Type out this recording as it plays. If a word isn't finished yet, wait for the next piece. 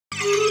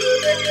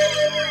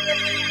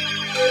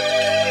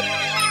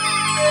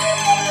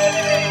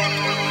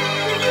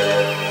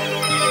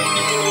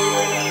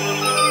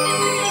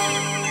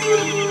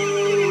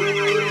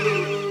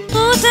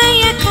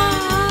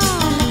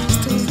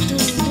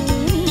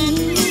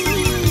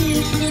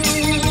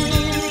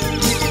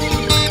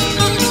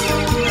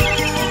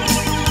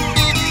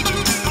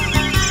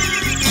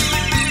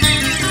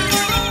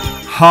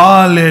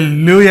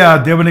హల్లెలూయా.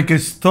 దేవునికి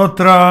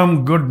స్తోత్రం.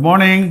 Good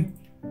morning.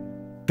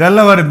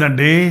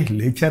 తెల్లవారిందండి,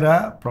 లేచారా?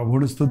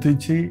 ప్రభువుని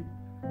స్తుతించి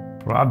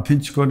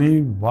ప్రార్థించుకొని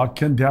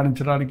వాక్యం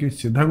ధ్యానించడానికి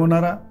సిద్ధంగా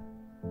ఉన్నారా?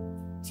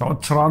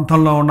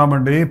 సంవత్సరాంతంలో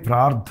ఉన్నామండి.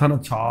 ప్రార్థన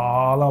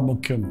చాలా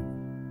ముఖ్యం.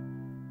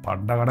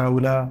 పండగ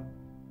హడావులా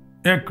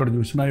ఎక్కడ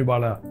చూసినా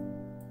ఇవాళ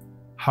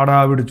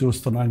హడావిడి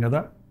చూస్తున్నాం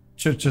కదా.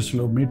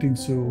 చర్చెస్లో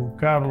మీటింగ్స్,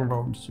 క్యారల్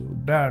రౌండ్స్,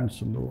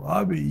 డ్యాన్సులు,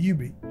 అవి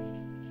ఇవి.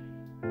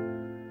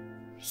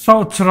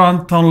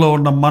 సంవత్సరాంతంలో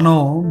ఉన్న మనం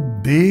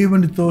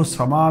దేవునితో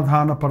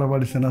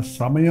సమాధానపడవలసిన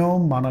సమయం,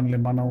 మనల్ని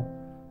మనం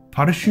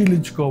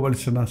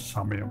పరిశీలించుకోవలసిన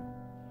సమయం.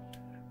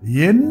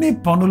 ఎన్ని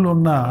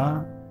పనులున్నా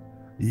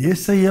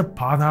యేసయ్య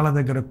పాదాల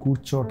దగ్గర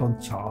కూర్చోవటం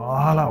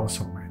చాలా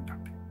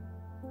అవసరమైందండి.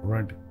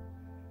 రండి,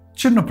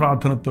 చిన్న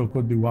ప్రార్థనతో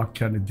కొద్ది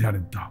వాక్యాన్ని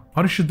ధ్యానిద్దాం.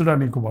 పరిశుద్ధుడా,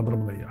 నీకు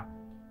వందనములయ్యా.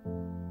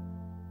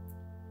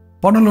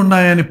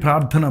 పనులున్నాయని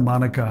ప్రార్థన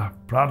మానక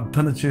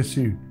ప్రార్థన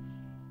చేసి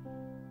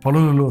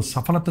పనులలో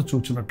సఫలత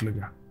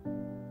చూచినట్లుగా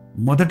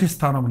మొదటి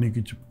స్థానం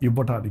నీకు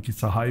ఇవ్వటానికి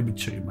సహాయం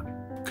చేయమని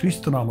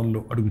క్రీస్తునామంలో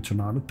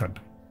అడుగుచున్నాను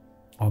తండ్రి.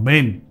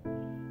 ఆమేన్.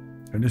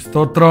 అండి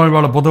స్తోత్రం.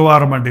 ఇవాళ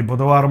బుధవారం అండి.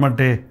 బుధవారం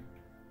అంటే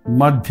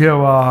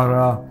మధ్యవార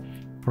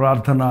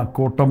ప్రార్థన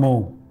కూటము.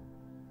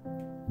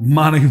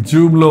 మనకి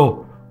జూమ్లో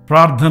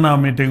ప్రార్థన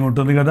మీటింగ్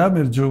ఉంటుంది కదా.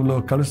 మీరు జూమ్లో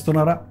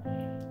కలుస్తున్నారా?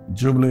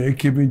 జూమ్లో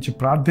ఏకీభించి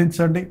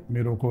ప్రార్థించండి.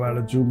 మీరు ఒకవేళ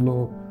జూమ్లో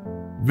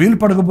వీలు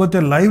పడకపోతే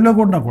లైవ్లో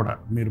కూడా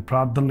మీరు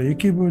ప్రార్థనలో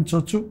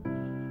ఏకీభవించవచ్చు.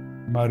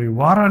 మరి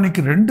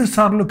వారానికి 2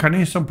 సార్లు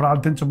కనీసం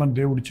ప్రార్థించమని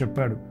దేవుడు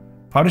చెప్పాడు.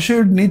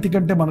 పరిచయుడి నీతి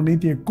కంటే మన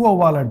నీతి ఎక్కువ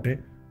అవ్వాలంటే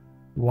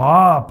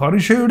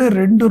పరిచయుడే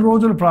 2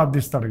 రోజులు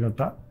ప్రార్థిస్తాడు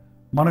కదా.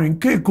 మనం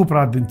ఇంకా ఎక్కువ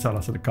ప్రార్థించాలి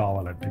అసలు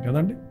కావాలంటే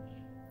కదండి.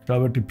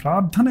 కాబట్టి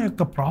ప్రార్థన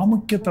యొక్క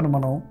ప్రాముఖ్యతను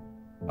మనం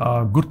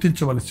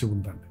గుర్తించవలసి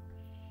ఉందండి.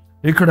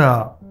 ఇక్కడ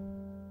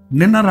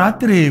నిన్న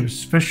రాత్రి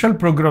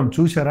స్పెషల్ ప్రోగ్రాం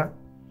చూసారా?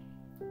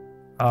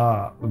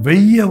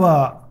 1000వ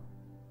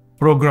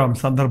ప్రోగ్రాం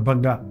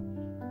సందర్భంగా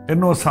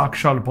ఎన్నో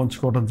సాక్ష్యాలు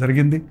పంచుకోవడం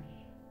జరిగింది.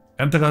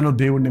 ఎంతగానో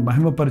దేవుణ్ణి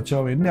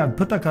మహిమపరిచావు. ఎన్ని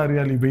అద్భుత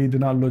కార్యాలు ఈ 1000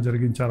 దినాల్లో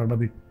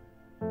జరిగించారన్నది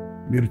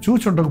మీరు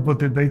చూసి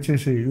ఉండకపోతే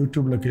దయచేసి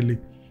యూట్యూబ్లోకి వెళ్ళి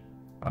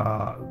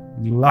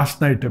లాస్ట్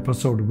నైట్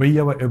ఎపిసోడ్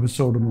 1000వ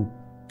ఎపిసోడ్ను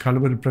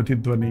కలువరి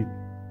ప్రతిధ్వని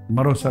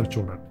మరోసారి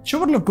చూడండి.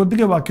 చివరిలో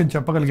కొద్దిగా వాక్యం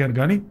చెప్పగలిగాను,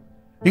 కానీ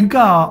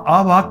ఇంకా ఆ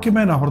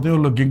వాక్యమే నా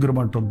హృదయంలో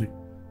గింగురమంటుంది.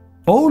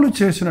 పౌలు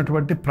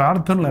చేసినటువంటి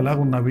ప్రార్థనలు ఎలా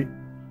ఉన్నవి,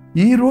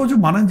 ఈరోజు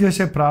మనం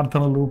చేసే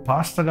ప్రార్థనలు,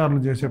 పాస్టర్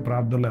గారులు చేసే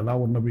ప్రార్థనలు ఎలా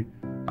ఉన్నవి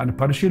అని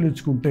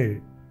పరిశీలించుకుంటే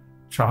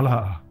చాలా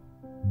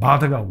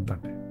బాధగా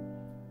ఉందండి.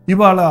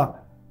 ఇవాళ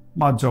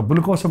మా జబ్బుల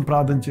కోసం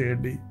ప్రార్థన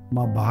చేయండి,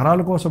 మా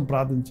భారాల కోసం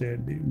ప్రార్థన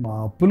చేయండి, మా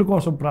అప్పుల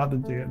కోసం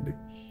ప్రార్థన చేయండి,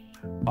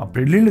 మా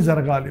పెళ్ళిళ్ళు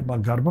జరగాలి, మా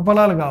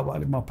గర్భఫలాలు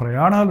కావాలి, మా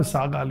ప్రయాణాలు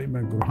సాగాలి,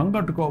 మేము గృహం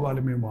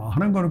కట్టుకోవాలి, మేము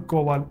వాహనం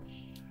కొనుక్కోవాలి,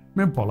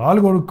 మేము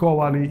పొలాలు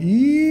కొనుక్కోవాలి. ఈ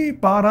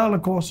భారాల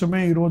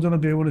కోసమే ఈ రోజున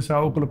దేవుని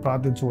సేవకులు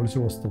ప్రార్థించవలసి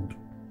వస్తుంది.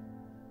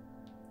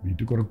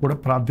 వీటి కొరకు కూడా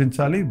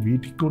ప్రార్థించాలి.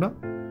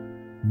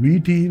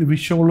 వీటి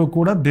విషయంలో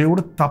కూడా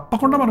దేవుడు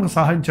తప్పకుండా మనకు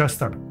సహాయం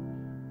చేస్తాడు.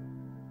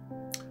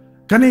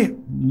 కానీ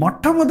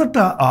మొట్టమొదట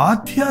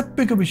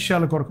ఆధ్యాత్మిక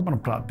విషయాల కొరకు మనం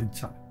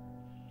ప్రార్థించాలి.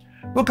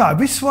 ఒక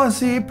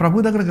అవిశ్వాసి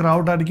ప్రభు దగ్గరికి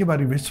రావడానికి,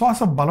 వారి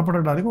విశ్వాసం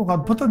బలపడడానికి ఒక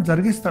అద్భుతం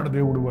జరిగిస్తాడు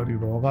దేవుడు. వారి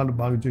రోగాలు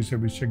బాగు చేసే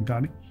విషయం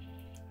కానీ,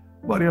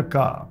 వారి యొక్క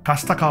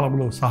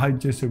కష్టకాలంలో సహాయం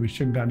చేసే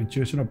విషయం కానీ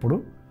చేసినప్పుడు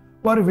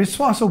వారి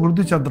విశ్వాసం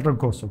వృద్ధి చెందడం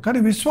కోసం. కానీ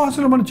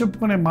విశ్వాసులు మనం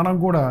చెప్పుకునే మనం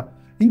కూడా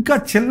ఇంకా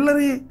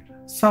చిల్లరి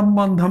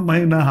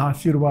సంబంధమైన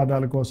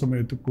ఆశీర్వాదాల కోసం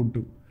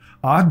వెతుక్కుంటూ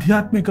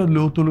ఆధ్యాత్మిక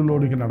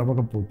లోతులలోనికి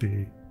నడవకపోతే,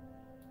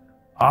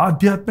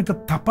 ఆధ్యాత్మిక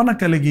తపన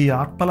కలిగి,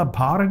 ఆత్మల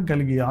భారం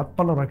కలిగి,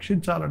 ఆత్మలు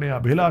రక్షించాలనే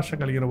అభిలాష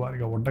కలిగిన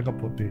వారిగా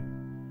ఉండకపోతే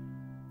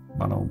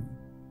మనం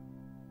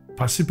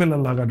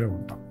పసిపిల్లల్లాగానే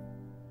ఉంటాం.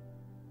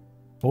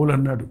 పౌలు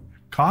అన్నాడు,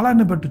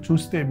 కాలాన్ని బట్టి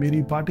చూస్తే మీరు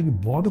ఈ పాటికి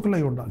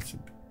బోధకులై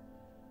ఉండాల్సింది,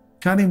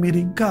 కానీ మీరు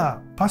ఇంకా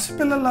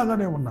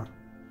పసిపిల్లల్లాగానే ఉన్నారు.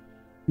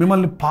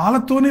 మిమ్మల్ని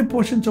పాలతోనే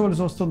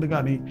పోషించవలసి వస్తుంది,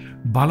 కానీ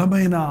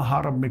బలమైన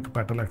ఆహారం మీకు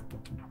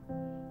పెట్టలేకపోతున్నాం.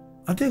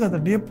 అంతే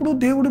కదండి. ఎప్పుడూ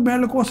దేవుడి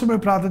మేళ్ళ కోసమే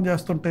ప్రార్థన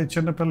చేస్తుంటే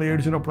చిన్నపిల్ల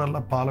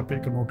ఏడ్చినప్పుడల్లా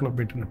పాలపేక నోట్లో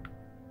పెట్టినట్టు,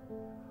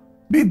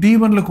 మీ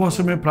దీవెనల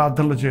కోసమే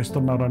ప్రార్థనలు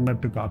చేస్తున్నారు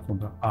అన్నట్టు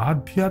కాకుండా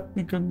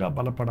ఆధ్యాత్మికంగా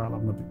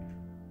బలపడాలన్నది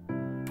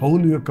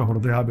పౌలు యొక్క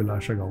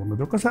హృదయాభిలాషగా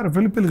ఉన్నది. ఒకసారి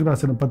ఫిలిప్పీలకు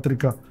రాసిన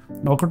పత్రిక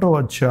 1వ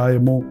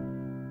అధ్యాయము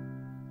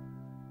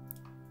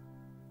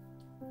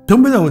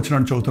 9వ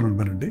వచనాన్ని చదువుతున్నాను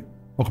వినండి.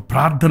 ఒక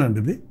ప్రార్థన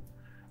అండి ఇది.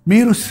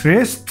 మీరు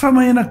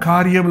శ్రేష్టమైన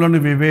కార్యములను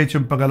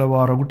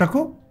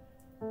వివేచింపగలవారొకటకు,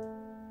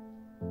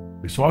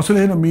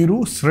 విశ్వాసులైన మీరు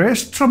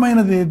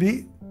శ్రేష్టమైనదేది,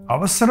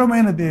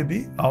 అవసరమైనదేది,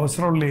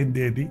 అవసరం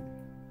లేనిదేది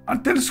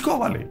అని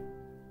తెలుసుకోవాలి.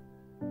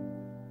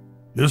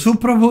 యేసు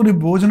ప్రభువుని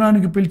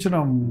భోజనానికి పిలిచిన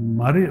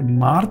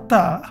మార్త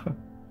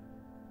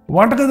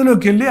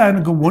వంటగదిలోకి వెళ్ళి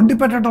ఆయనకు వండి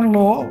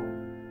పెట్టడంలో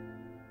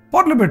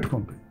పొట్లు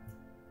పెట్టుకుంది.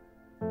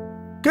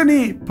 కానీ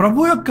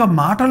ప్రభు యొక్క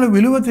మాటల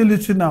విలువ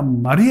తెలిసిన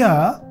మరియా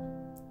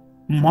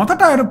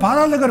మొదట ఆయన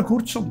పాదాల దగ్గర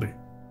కూర్చుంది.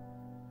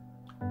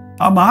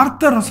 ఆ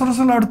మార్త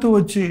రసరసలాడుతూ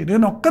వచ్చి,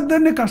 నేను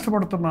ఒక్కదాన్నే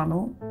కష్టపడుతున్నాను,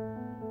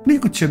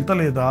 నీకు చింత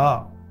లేదా?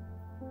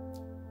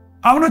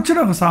 ఆమెను వచ్చి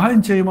నాకు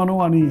సహాయం చేయమను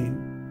అని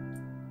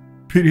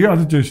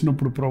ఫిర్యాదు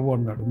చేసినప్పుడు ప్రభు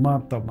అన్నాడు,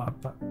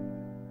 మార్త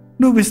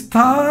నువ్వు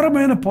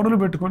విస్తారమైన పనులు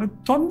పెట్టుకొని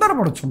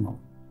తొందరపడుచున్నావు.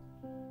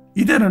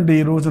 ఇదేనండి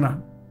ఈ రోజున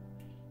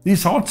ఈ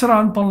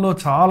సంవత్సరాంతంలో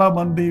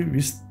చాలామంది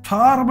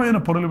విస్తారమైన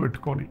పనులు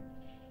పెట్టుకొని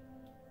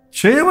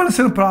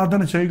చేయవలసిన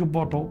ప్రార్థన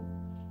చేయకపోవటం,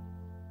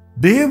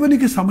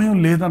 దేవునికి సమయం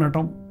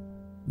లేదనటం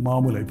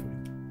మామూలైపోయింది.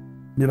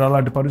 మీరు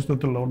అలాంటి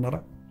పరిస్థితుల్లో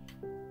ఉన్నారా?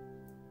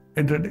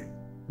 ఏంటంటే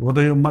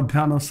ఉదయం,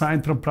 మధ్యాహ్నం,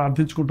 సాయంత్రం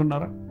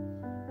ప్రార్థించుకుంటున్నారా?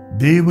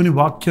 దేవుని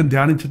వాక్యం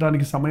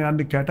ధ్యానించడానికి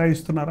సమయాన్ని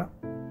కేటాయిస్తున్నారా?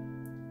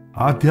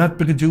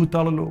 ఆధ్యాత్మిక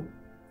జీవితాలలో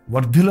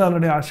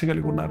వర్ధిల్లాలనే ఆశ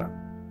కలిగి ఉన్నారా?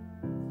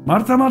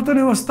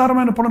 మార్తనే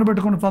విస్తారమైన పనులు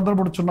పెట్టుకుని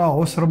తొందరపడుచున్నా.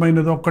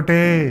 అవసరమైనది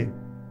ఒక్కటే.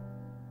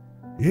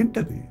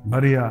 ఏంటది?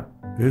 మరియా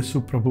యేసు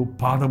ప్రభు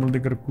పాదముల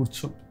దగ్గర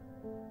కూర్చుంది.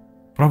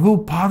 ప్రభు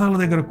పాదాల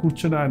దగ్గర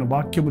కూర్చుని ఆయన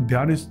వాక్యము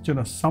ధ్యానించిన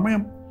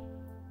సమయం,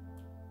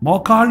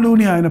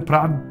 మోకాళ్ళుని ఆయన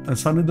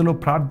సన్నిధిలో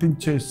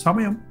ప్రార్థించే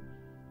సమయం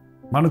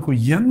మనకు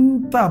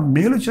ఎంత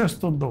మేలు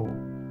చేస్తుందో,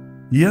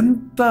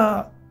 ఎంత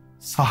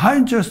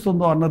సహాయం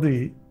చేస్తుందో అన్నది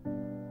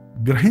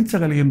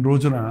గ్రహించగలిగిన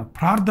రోజున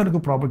ప్రార్థనకు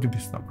ప్రాముఖ్యత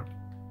ఇస్తామండి.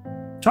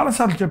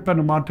 చాలాసార్లు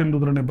చెప్పాను, మార్టిన్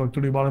లూథర్ అనే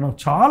భక్తుడు ఇవాళ నాకు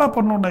చాలా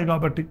పనులు ఉన్నాయి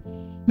కాబట్టి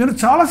నేను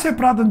చాలాసేపు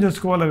ప్రార్థన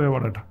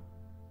చేసుకోవాలనేవాడట.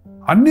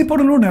 అన్ని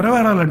పనులు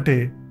నెరవేరాలంటే,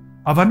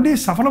 అవన్నీ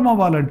సఫలం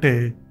అవ్వాలంటే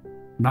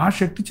నా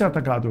శక్తి చేత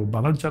కాదు,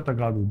 బలం చేత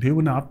కాదు,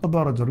 దేవుని ఆత్మ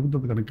ద్వారా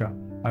జరుగుతుంది కనుక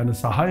ఆయన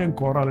సహాయం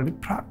కోరాలని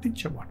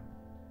ప్రార్థించేవాడు.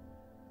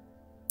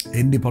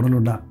 ఎన్ని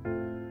పనులున్నా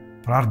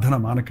ప్రార్థన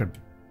మానకండి.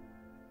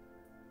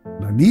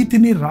 నా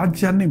నీతిని,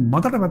 రాజ్యాన్ని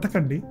మొదట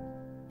వెతకండి,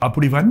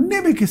 అప్పుడు ఇవన్నీ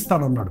మీకు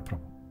ఇస్తానన్నాడు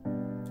ప్రభు.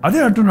 అదే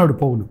అంటున్నాడు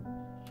పౌలు,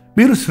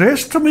 మీరు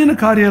శ్రేష్టమైన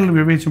కార్యాలను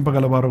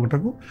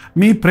వివేచింపగలవారొకటకు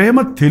మీ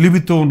ప్రేమ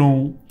తెలివితోనూ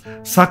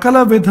సకల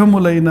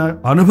విధములైన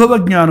అనుభవ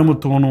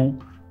జ్ఞానముతోనూ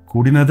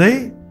కూడినదై,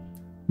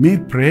 మీ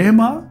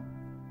ప్రేమ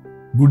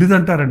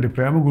గుడ్డిదంటారండి.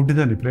 ప్రేమ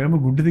గుడ్డిదని. ప్రేమ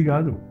గుడ్డిది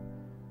కాదు.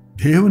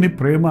 దేవుని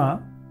ప్రేమ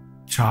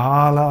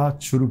చాలా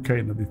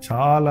చురుకైనది,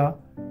 చాలా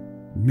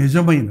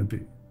నిజమైనది.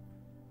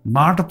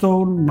 మాటతో,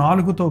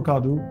 నాలుగుతో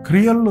కాదు,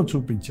 క్రియల్లో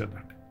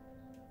చూపించేదండి.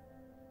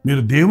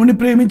 మీరు దేవుని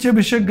ప్రేమించే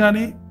విషయం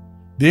కానీ,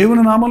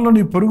 దేవుని నామంలో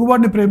నీ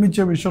పొరుగువాడిని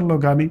ప్రేమించే విషయంలో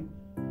కానీ,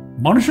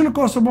 మనుషుల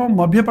కోసమో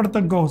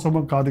మభ్యపడటం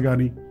కోసమో కాదు,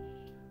 కానీ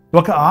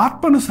ఒక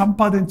ఆత్మను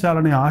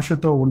సంపాదించాలనే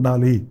ఆశతో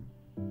ఉండాలి.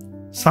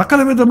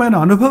 సకల విధమైన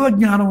అనుభవ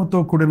జ్ఞానంతో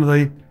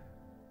కూడినదై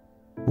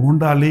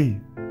ఉండాలి.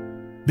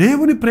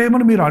 దేవుని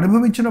ప్రేమను మీరు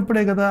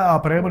అనుభవించినప్పుడే కదా ఆ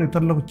ప్రేమను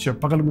ఇతరులకు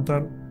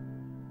చెప్పగలుగుతారు.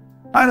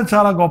 ఆయన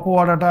చాలా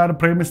గొప్పవాడట, ఆయన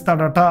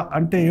ప్రేమిస్తాడట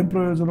అంటే ఏం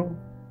ప్రయోజనం?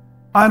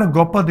 ఆయన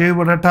గొప్ప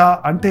దేవుడట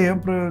అంటే ఏం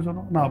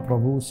ప్రయోజనం? నా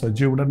ప్రభువు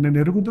సజీవుడని నేను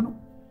ఎరుగుదును,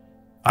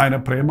 ఆయన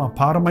ప్రేమ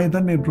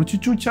అపారమైందని నేను రుచి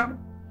చూచాను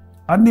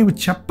అని నీవు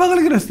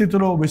చెప్పగలిగిన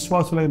స్థితిలో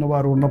విశ్వాసులైన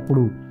వారు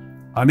ఉన్నప్పుడు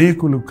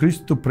అనేకులు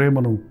క్రీస్తు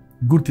ప్రేమను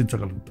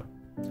గుర్తించగలుగుతారు.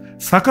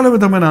 సకల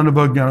విధమైన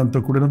అనుభవ జ్ఞానంతో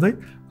కూడినదై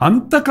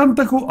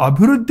అంతకంతకు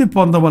అభివృద్ధి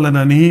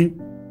పొందవలనని.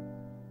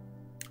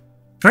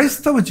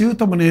 క్రైస్తవ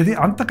జీవితం అనేది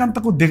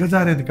అంతకంతకు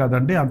దిగజారేది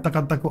కాదండి,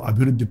 అంతకంతకు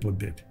అభివృద్ధి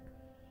పొందేది.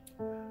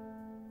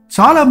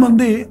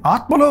 చాలామంది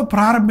ఆత్మలో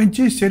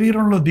ప్రారంభించి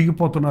శరీరంలో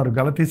దిగిపోతున్నారు.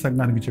 గలతీ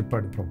సంఘానికి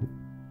చెప్పాడు ప్రభు.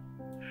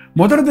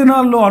 మొదటి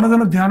దినాల్లో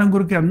అనుదిన ధ్యానం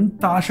గురించి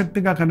ఎంత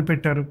ఆసక్తిగా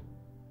కనిపెట్టారు.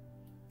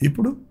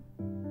 ఇప్పుడు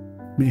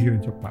మీకేం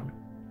చెప్పాలి?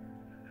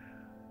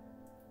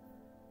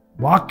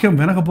 వాక్యం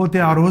వినకపోతే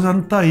ఆ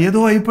రోజంతా ఏదో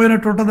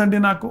అయిపోయినట్టు ఉంటుందండి.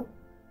 నాకు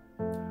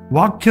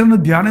వాక్యాన్ని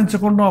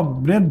ధ్యానించకుండా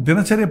నేను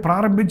దినచర్య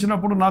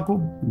ప్రారంభించినప్పుడు నాకు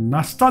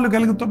నష్టాలు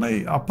కలుగుతున్నాయి,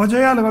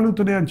 అపజయాలు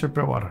కలుగుతున్నాయి అని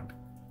చెప్పేవారండి.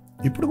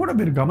 ఇప్పుడు కూడా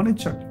మీరు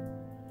గమనించండి,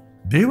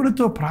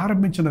 దేవునితో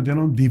ప్రారంభించిన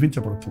దినం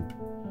దీవించబడుతుంది.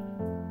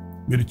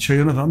 మీరు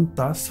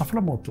చేయనదంతా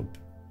సఫలమవుతుంది.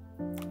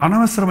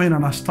 అనవసరమైన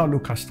నష్టాలు,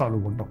 కష్టాలు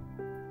ఉండవు.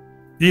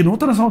 ఈ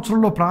నూతన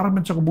సంవత్సరంలో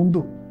ప్రారంభించక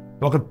ముందు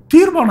ఒక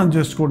తీర్మానం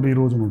చేసుకోండి. ఈ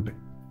రోజు నుండి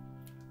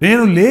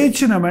నేను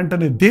లేచిన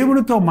వెంటనే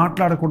దేవునితో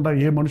మాట్లాడకుండా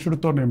ఏ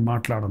మనుషుడితో నేను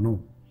మాట్లాడను.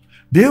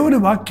 దేవుని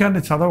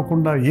వాక్యాన్ని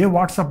చదవకుండా ఏ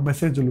వాట్సాప్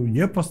మెసేజ్లు,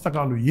 ఏ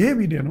పుస్తకాలు,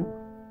 ఏవి నేను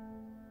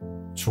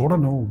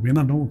చూడను,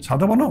 వినను,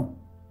 చదవను.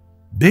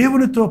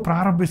 దేవునితో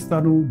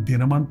ప్రారంభిస్తాను,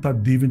 దినమంతా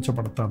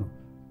దీవించబడతాను.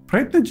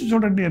 ప్రయత్నించి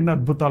చూడండి, ఎన్ని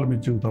అద్భుతాలు మీ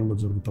జీవితంలో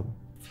జరుగుతావు.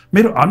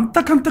 మీరు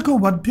అంతకంతకు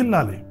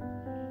వర్ధిల్లాలి,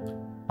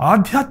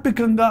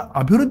 ఆధ్యాత్మికంగా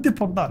అభివృద్ధి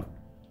పొందాలి.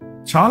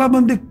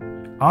 చాలామంది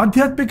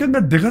ఆధ్యాత్మికంగా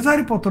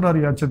దిగజారిపోతున్నారు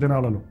ఈ అంచె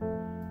దినాలలో.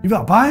 ఇవి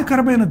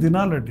అపాయకరమైన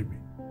దినాలండి. ఇవి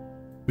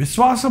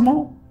విశ్వాసము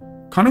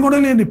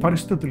కనుగొనలేని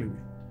పరిస్థితులు, ఇవి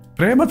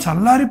ప్రేమ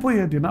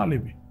చల్లారిపోయే దినాలు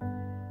ఇవి.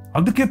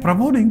 అందుకే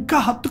ప్రభువుని ఇంకా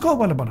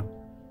హత్తుకోవాలి. మనం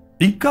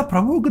ఇంకా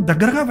ప్రభువుకు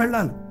దగ్గరగా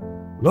వెళ్ళాలి.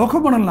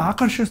 లోకం మనల్ని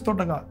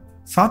ఆకర్షిస్తుండగా,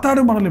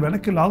 సాతాను మనల్ని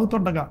వెనక్కి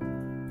లాగుతుండగా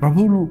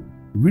ప్రభువును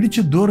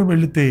విడిచి దూరం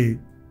వెళితే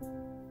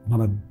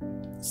మన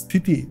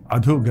స్థితి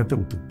అధోగతి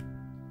అవుతుంది.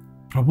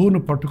 ప్రభువును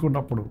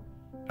పట్టుకున్నప్పుడు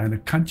ఆయన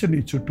కంచె నీ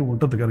చుట్టూ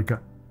ఉంటుంది కనుక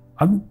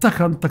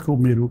అంతకంతకు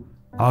మీరు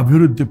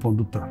అభివృద్ధి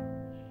పొందుతారు.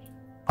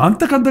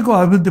 అంతకంతకు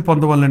అభివృద్ధి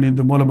పొందవలని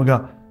ఇందు మూలముగా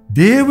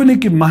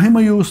దేవునికి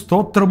మహిమయు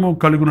స్తోత్రము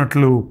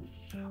కలుగునట్లు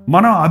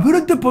మనం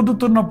అభివృద్ధి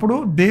పొందుతున్నప్పుడు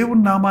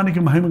దేవుని నామానికి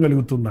మహిమ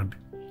కలుగుతుందండి.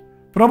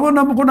 ప్రభు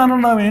నమ్ముకున్నాను,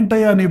 నా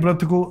ఏంటయ్యా నీ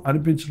బ్రతుకు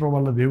అనిపించడం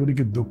వల్ల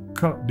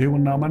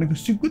దేవుని నామానికి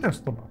సిగ్గు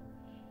తెస్తున్నాం.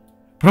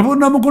 ప్రభువు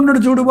నమ్ముకున్నాడు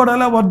చూడు వాడు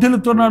ఎలా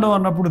వర్ధిల్లుతున్నాడు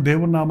అన్నప్పుడు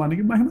దేవుని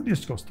నామానికి మహిమ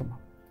తీసుకొస్తున్నాం.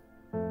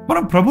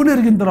 మనం ప్రభుని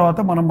ఎరిగిన తర్వాత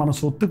మనం మన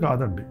సొత్తు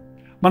కాదండి.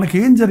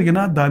 మనకేం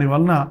జరిగినా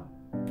దానివలన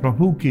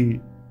ప్రభువుకి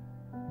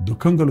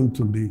దుఃఖం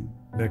కలుగుతుంది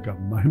లేక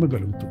మహిమ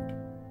కలుగుతుంది.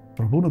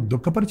 ప్రభువును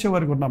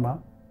దుఃఖపరిచేవారిగా ఉన్నామా,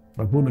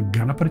 ప్రభువును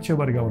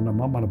ఘనపరిచేవారిగా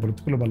ఉన్నామా మన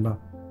బ్రతుకుల వల్ల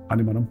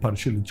అని మనం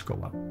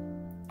పరిశీలించుకోవాలి.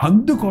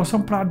 అందుకోసం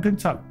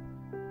ప్రార్థించాలి.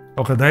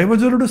 ఒక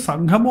దైవజనుడు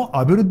సంఘము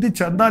అభివృద్ధి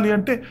చెందాలి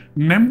అంటే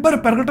నెంబర్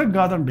పెరగటం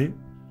కాదండి.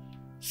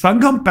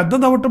 సంఘం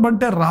పెద్దదవటం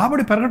అంటే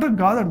రాబడి పెరగటం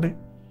కాదండి.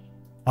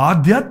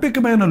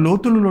 ఆధ్యాత్మికమైన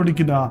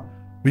లోతులలోనికి నా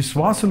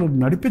విశ్వాసులు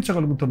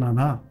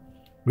నడిపించగలుగుతున్నానా,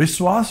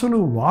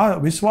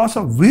 విశ్వాస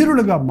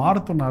వీరులుగా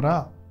మారుతున్నారా,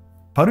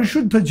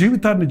 పరిశుద్ధ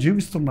జీవితాన్ని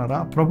జీవిస్తున్నారా,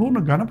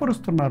 ప్రభువును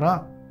ఘనపరుస్తున్నారా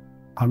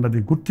అన్నది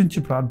గుర్తించి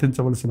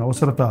ప్రార్థించవలసిన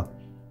అవసరత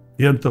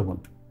ఎంతో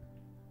ఉంది.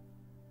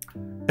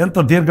 ఎంత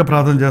దీర్ఘ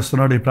ప్రార్థన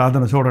చేస్తున్నాడు ఈ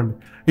ప్రార్థన చూడండి.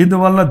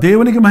 ఇందువలన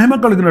దేవునికి మహిమ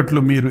కలిగినట్లు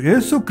మీరు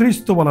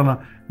యేసుక్రీస్తు వలన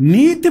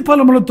నీతి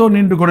ఫలములతో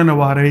నిండుకొనిన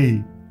వారై,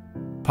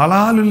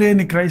 ఫలాలు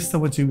లేని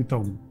క్రైస్తవ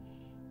జీవితం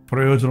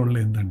ప్రయోజనం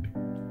లేదండి.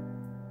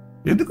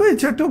 ఎందుకు ఈ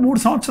చెట్టు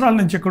 3 సంవత్సరాల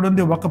నుంచి ఇక్కడ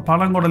ఉంది, ఒక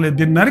ఫలం కూడా లేదు,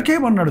 దీన్ని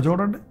నరికేయమన్నాడు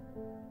చూడండి.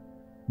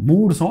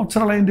 3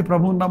 సంవత్సరాలైంది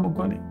ప్రభువుని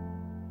నమ్ముకొని,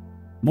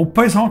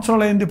 30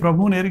 సంవత్సరాలైంది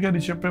ప్రభువుని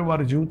ఎరిగని చెప్పే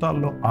వారి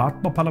జీవితాల్లో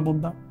ఆత్మఫలం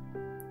ఉందా?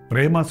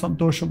 ప్రేమ,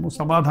 సంతోషము,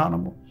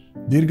 సమాధానము,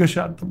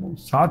 దీర్ఘశాంతము,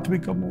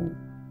 సాత్వికము,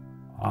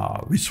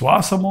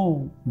 విశ్వాసము,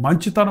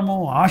 మంచితనము,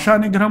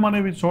 ఆశానిగ్రహం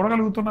అనేవి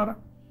చూడగలుగుతున్నారా?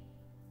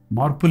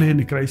 మార్పు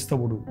లేని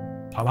క్రైస్తవుడు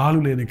ఫలాలు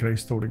లేని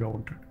క్రైస్తవుడిగా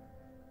ఉంటాడు.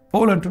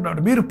 పౌలు అంటున్నాడు,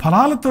 మీరు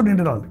ఫలాలతో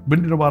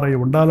నిండిన వారై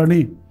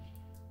ఉండాలని,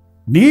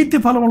 నీతి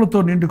ఫలములతో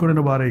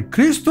నిండుకొనిన వారై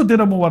క్రీస్తు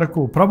దినము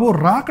వరకు, ప్రభు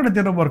రాకడ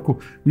దినం వరకు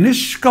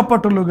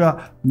నిష్కపటులుగా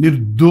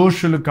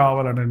నిర్దోషులు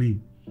కావాలనని.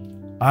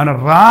 ఆయన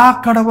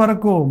రాకడ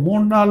వరకు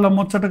 3 నాళ్ళ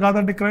ముచ్చట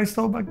కాదండి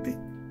క్రైస్తవ భక్తి.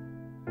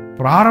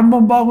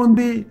 ప్రారంభం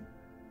బాగుంది,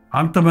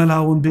 అంతం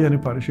ఎలా ఉంది అని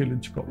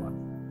పరిశీలించుకోవాలి.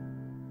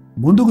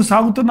 ముందుకు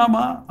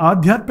సాగుతున్నామా?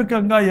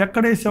 ఆధ్యాత్మికంగా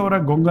ఎక్కడేసేవరా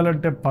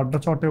గొంగలంటే పడ్డ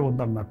చోటే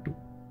ఉందన్నట్టు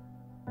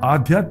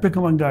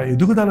ఆధ్యాత్మికంగా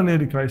ఎదుగుదల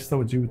లేని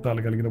క్రైస్తవ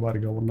జీవితాలు కలిగిన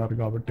వారిగా ఉన్నారు.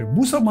 కాబట్టి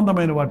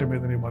భూసంబంధమైన వాటి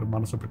మీదనే వారు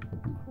మనసు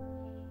పెట్టుకుంటున్నారు.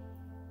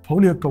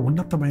 పౌలు యొక్క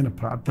ఉన్నతమైన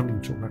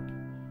ప్రార్థనలు చూడండి.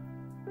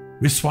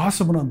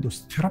 విశ్వాసమునందు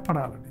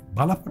స్థిరపడాలని,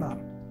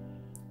 బలపడాలని,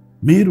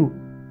 మీరు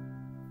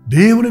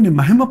దేవునిని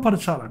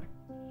మహిమపరచాలని,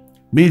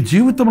 మీ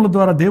జీవితముల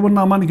ద్వారా దేవుని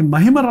నామానికి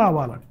మహిమ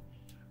రావాలని,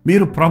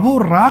 మీరు ప్రభువు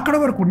రాకడ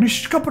వరకు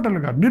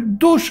నిష్కపటులుగా,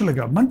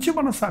 నిర్దోషులుగా, మంచి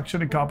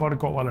మనసాక్షిని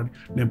కాపాడుకోవాలని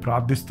నేను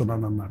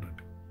ప్రార్థిస్తున్నాను అన్నాడండి.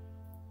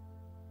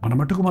 మన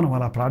మటుకు మనం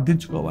అలా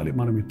ప్రార్థించుకోవాలి.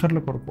 మనం ఇతరుల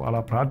కొరకు అలా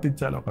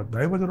ప్రార్థించాలి. ఒక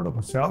దైవజనుడు,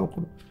 ఒక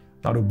సేవకుడు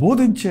తాను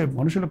బోధించే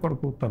మనుషుల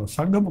కొరకు, తన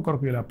సంఘము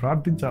కొరకు ఇలా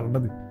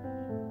ప్రార్థించాలన్నది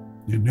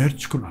నేను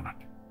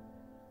నేర్చుకున్నానండి.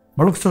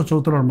 మరొకసారి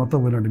చదువుతున్నాను, మొత్తం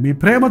వినండి. మీ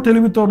ప్రేమ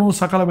తెలివితోనూ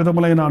సకల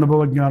విధములైన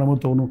అనుభవ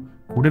జ్ఞానముతోనూ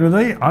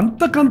కూడినదై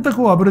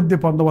అంతకంతకు అభివృద్ధి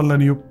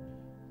పొందవల్లనియు,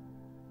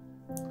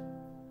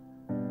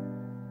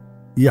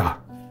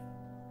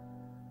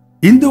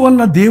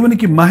 ఇందువలన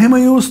దేవునికి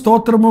మహిమయు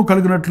స్తోత్రము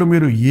కలిగినట్లు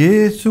మీరు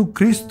యేసు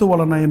క్రీస్తు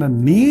వలనైన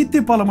నీతి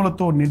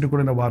ఫలములతో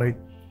నిండుకొనిన వారై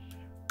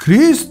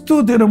క్రీస్తు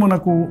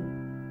దినమునకు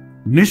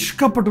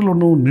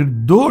నిష్కపటులను,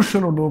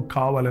 నిర్దోషులను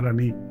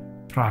కావాలని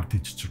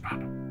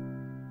ప్రార్థించుచున్నాను.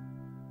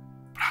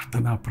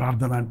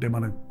 ప్రార్థన అంటే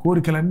మన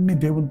కోరికలన్నీ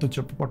దేవునితో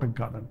చెప్పుకోవటం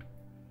కాదండి.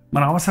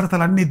 మన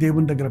అవసరతలన్నీ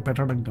దేవుని దగ్గర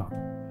పెట్టడం కాదు.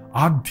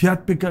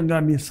 ఆధ్యాత్మికంగా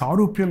నీ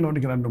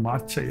సారూప్యంలోనికి నన్ను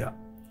మార్చయ్యా,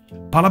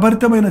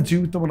 ఫలభరితమైన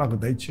జీవితం నాకు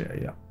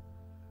దయచేయ్యా,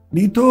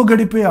 నీతో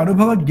గడిపే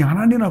అనుభవ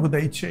జ్ఞానాన్ని నాకు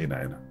దయచేయి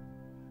నాయన,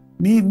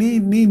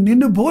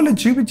 నిన్ను బోలి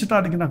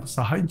జీవించడానికి నాకు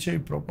సహాయం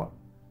చేయి ప్రభా,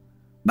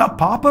 నా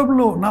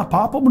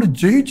పాపమును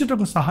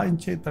జయించుటకు సహాయం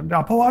చేయి తండ్రి,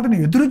 అపవాదిని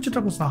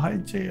ఎదురించుటకు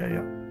సహాయం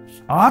చేయ్యా,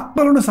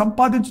 ఆత్మలను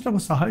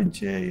సంపాదించుటకు సహాయం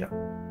చేయ్యా,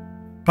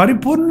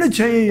 పరిపూర్ణ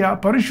చేయ్యా,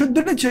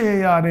 పరిశుద్ధుని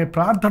చేయ్యా అనే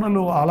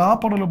ప్రార్థనలు,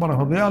 ఆలాపనలు మన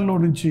హృదయాల్లో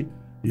నుంచి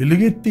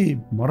ఎలుగెత్తి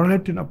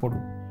మొరలెట్టినప్పుడు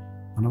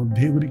మనం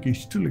దేవునికి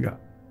ఇష్టలుగా,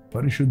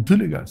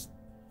 పరిశుద్ధులుగా,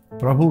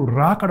 ప్రభు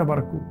రాకడ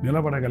వరకు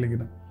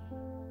నిలబడగలిగిన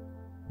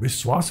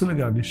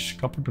విశ్వాసులుగా,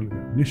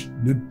 నిష్కపటులుగా,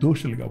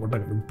 నిర్దోషులుగా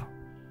ఉండగలుగుతాం.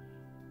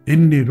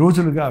 ఎన్ని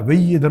రోజులుగా,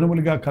 1000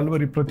 దినములుగా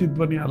కల్వరి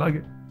ప్రతిధ్వని,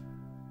 అలాగే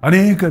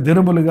అనేక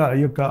దినములుగా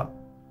ఈ యొక్క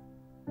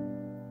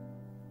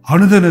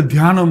అనుదిన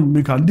ధ్యానం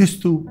మీకు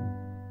అందిస్తూ,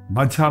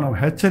 మధ్యాహ్నం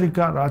హెచ్చరిక,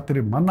 రాత్రి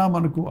మన్నా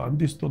మనకు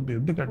అందిస్తుంది.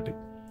 ఎందుకంటే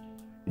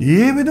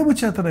ఏ విధము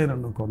చేతనైనా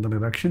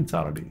కొందరిని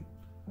రక్షించాలని,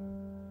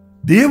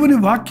 దేవుని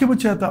వాక్యము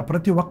చేత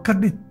ప్రతి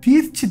ఒక్కరిని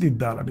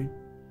తీర్చిదిద్దాలని,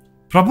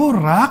 ప్రభు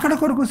రాకడ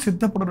కొరకు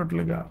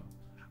సిద్ధపడినట్లుగా,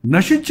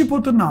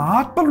 నశించిపోతున్న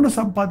ఆత్మలను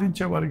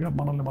సంపాదించేవారిగా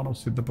మనల్ని మనం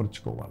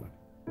సిద్ధపరచుకోవాలని.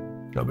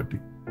 కాబట్టి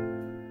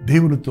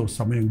దేవునితో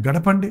సమయం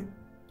గడపండి,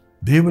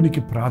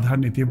 దేవునికి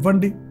ప్రాధాన్యత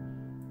ఇవ్వండి.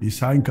 ఈ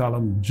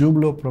సాయంకాలం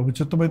జూమ్లో ప్రభు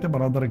చిత్తమైతే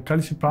మనందరం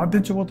కలిసి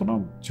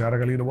ప్రార్థించబోతున్నాం.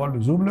 చేరగలిగిన వాళ్ళు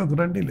జూమ్లోకి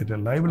రండి, లేదా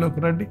లైవ్లోకి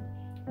రండి.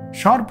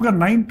 షార్ప్గా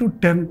 9 to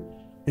 10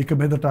 ఇక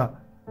మీదట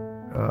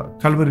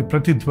కల్వరి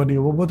ప్రతిధ్వని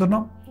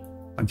ఇవ్వబోతున్నాం.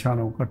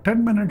 మధ్యాహ్నం ఒక 10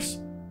 minutes,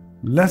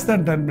 less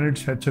than 10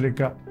 minutes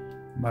హెచ్చరిక,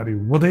 మరి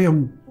ఉదయం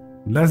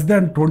less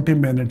than 20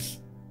 minutes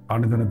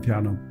అనుదిన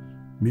ధ్యానం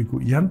మీకు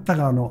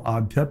ఎంతగానో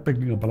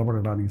ఆధ్యాత్మికంగా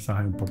బలపడడానికి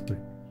సహాయం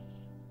పడుతుంది.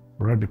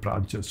 రండి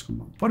ప్రార్థన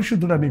చేసుకుందాం.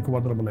 పరిశుద్ధుడా నీకు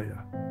వందనములయ్యా.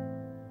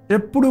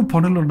 ఎప్పుడూ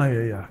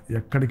పనులున్నాయ్యా,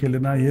 ఎక్కడికి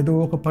వెళ్ళినా ఏదో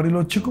ఒక పనిలో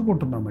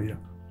చిక్కుకుంటున్నామయ్యా.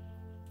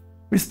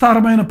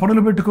 విస్తారమైన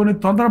పనులు పెట్టుకొని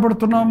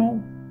తొందరపడుతున్నాము.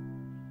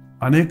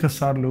 అనేక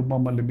సార్లు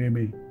మమ్మల్ని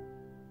మేమే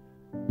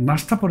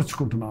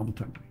నష్టపరుచుకుంటున్నాము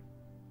తండ్రి.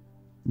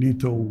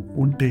 నీతో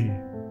ఉంటే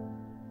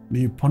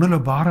నీ పనుల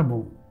భారము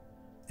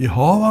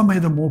యెహోవా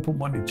మీద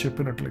మోపమని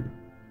చెప్పినట్లుగా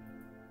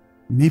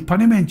నీ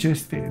పని మేము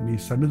చేస్తే, నీ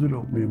సన్నిధిలో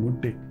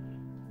మేముంటే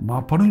మా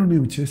పనులు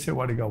నీవు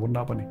చేసేవాడిగా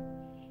ఉన్నామని,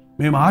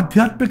 మేము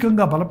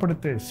ఆధ్యాత్మికంగా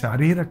బలపడితే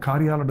శారీర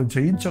కార్యాలను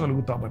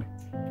జయించగలుగుతామని,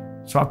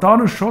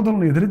 సాతాను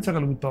శోధనను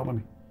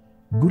ఎదిరించగలుగుతామని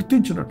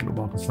గుర్తించినట్లు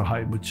మాకు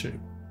సహాయం వచ్చేవి.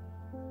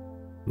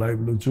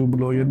 లైవ్లో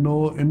జూమ్లో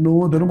ఎన్నో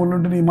దినముల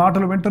నుండి నీ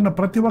మాటలు వింటున్న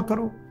ప్రతి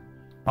ఒక్కరూ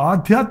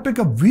ఆధ్యాత్మిక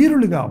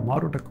వీరులుగా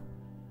మారుటకు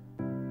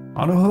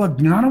అనుభవ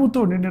జ్ఞానముతో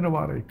నిండిన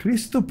వారే,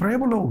 క్రీస్తు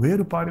ప్రేమలో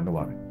వేరు పారిన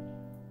వారే,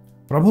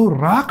 ప్రభు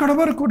రాకడ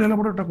వరకు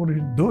నిలబడటకు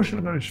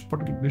దోషులుగా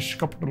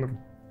నిష్కపటులను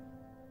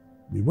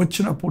నీ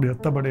వచ్చినప్పుడు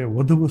ఎత్తబడే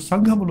వధువు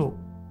సంఘములో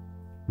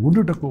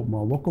ఉండుటకు మా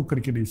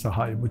ఒక్కొక్కరికి నీ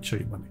సహాయం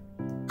చేయమని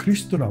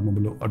క్రీస్తు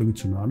నామములో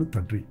అడుగుచున్నాను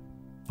తండ్రి.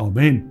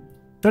 ఆమేన్.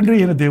 తండ్రి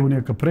అయిన దేవుని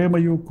యొక్క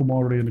ప్రేమయు,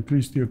 కుమారుడైన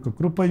క్రీస్తు యొక్క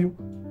కృపయు,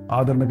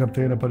 ఆదరణకర్త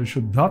అయిన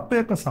పరిశుద్ధాత్మ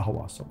యొక్క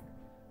సహవాసం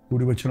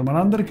కూడి వచ్చిన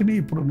మనందరికీ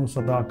ఇప్పుడు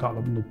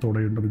సదాకాలంలో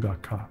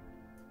తోడయుండుగాక.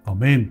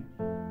 ఆమేన్.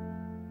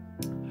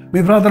 మీ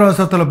ప్రార్థన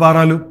వసతుల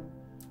భారాలు,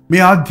 మీ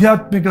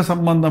ఆధ్యాత్మిక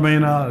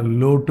సంబంధమైన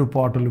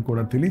లోటుపాటులు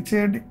కూడా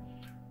తెలియచేయండి.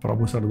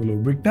 ప్రభు సన్నిధిలో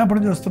విజ్ఞాపన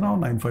చేస్తున్నాం.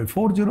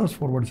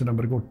 9540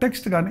 నెంబర్కి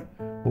టెక్స్ట్ కానీ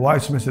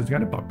వాయిస్ మెసేజ్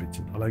కానీ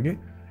పంపించండి. అలాగే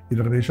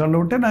ఇతర దేశాల్లో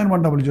ఉంటే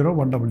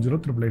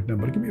 9100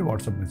 నెంబర్కి మీ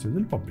వాట్సాప్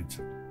మెసేజ్లు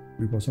పంపించండి.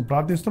 మీకోసం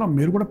ప్రార్థిస్తున్నాం.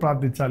 మీరు కూడా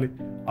ప్రార్థించాలి.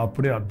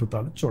 అప్పుడే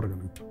అద్భుతాలు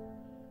చూడగలుగుతాం.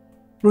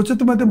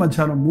 ఉచితమైతే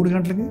మధ్యాహ్నం 3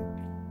 గంటలకి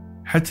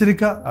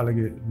హెచ్చరిక,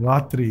 అలాగే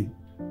రాత్రి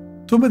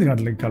 9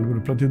 గంటలకి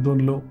కలుగురు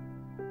ప్రతిధ్వనిలో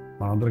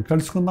మనందరం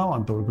కలుసుకుందాం.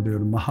 అంతవరకు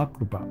దేవుని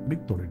మహాకృప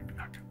మీకు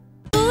తోడైనగాక.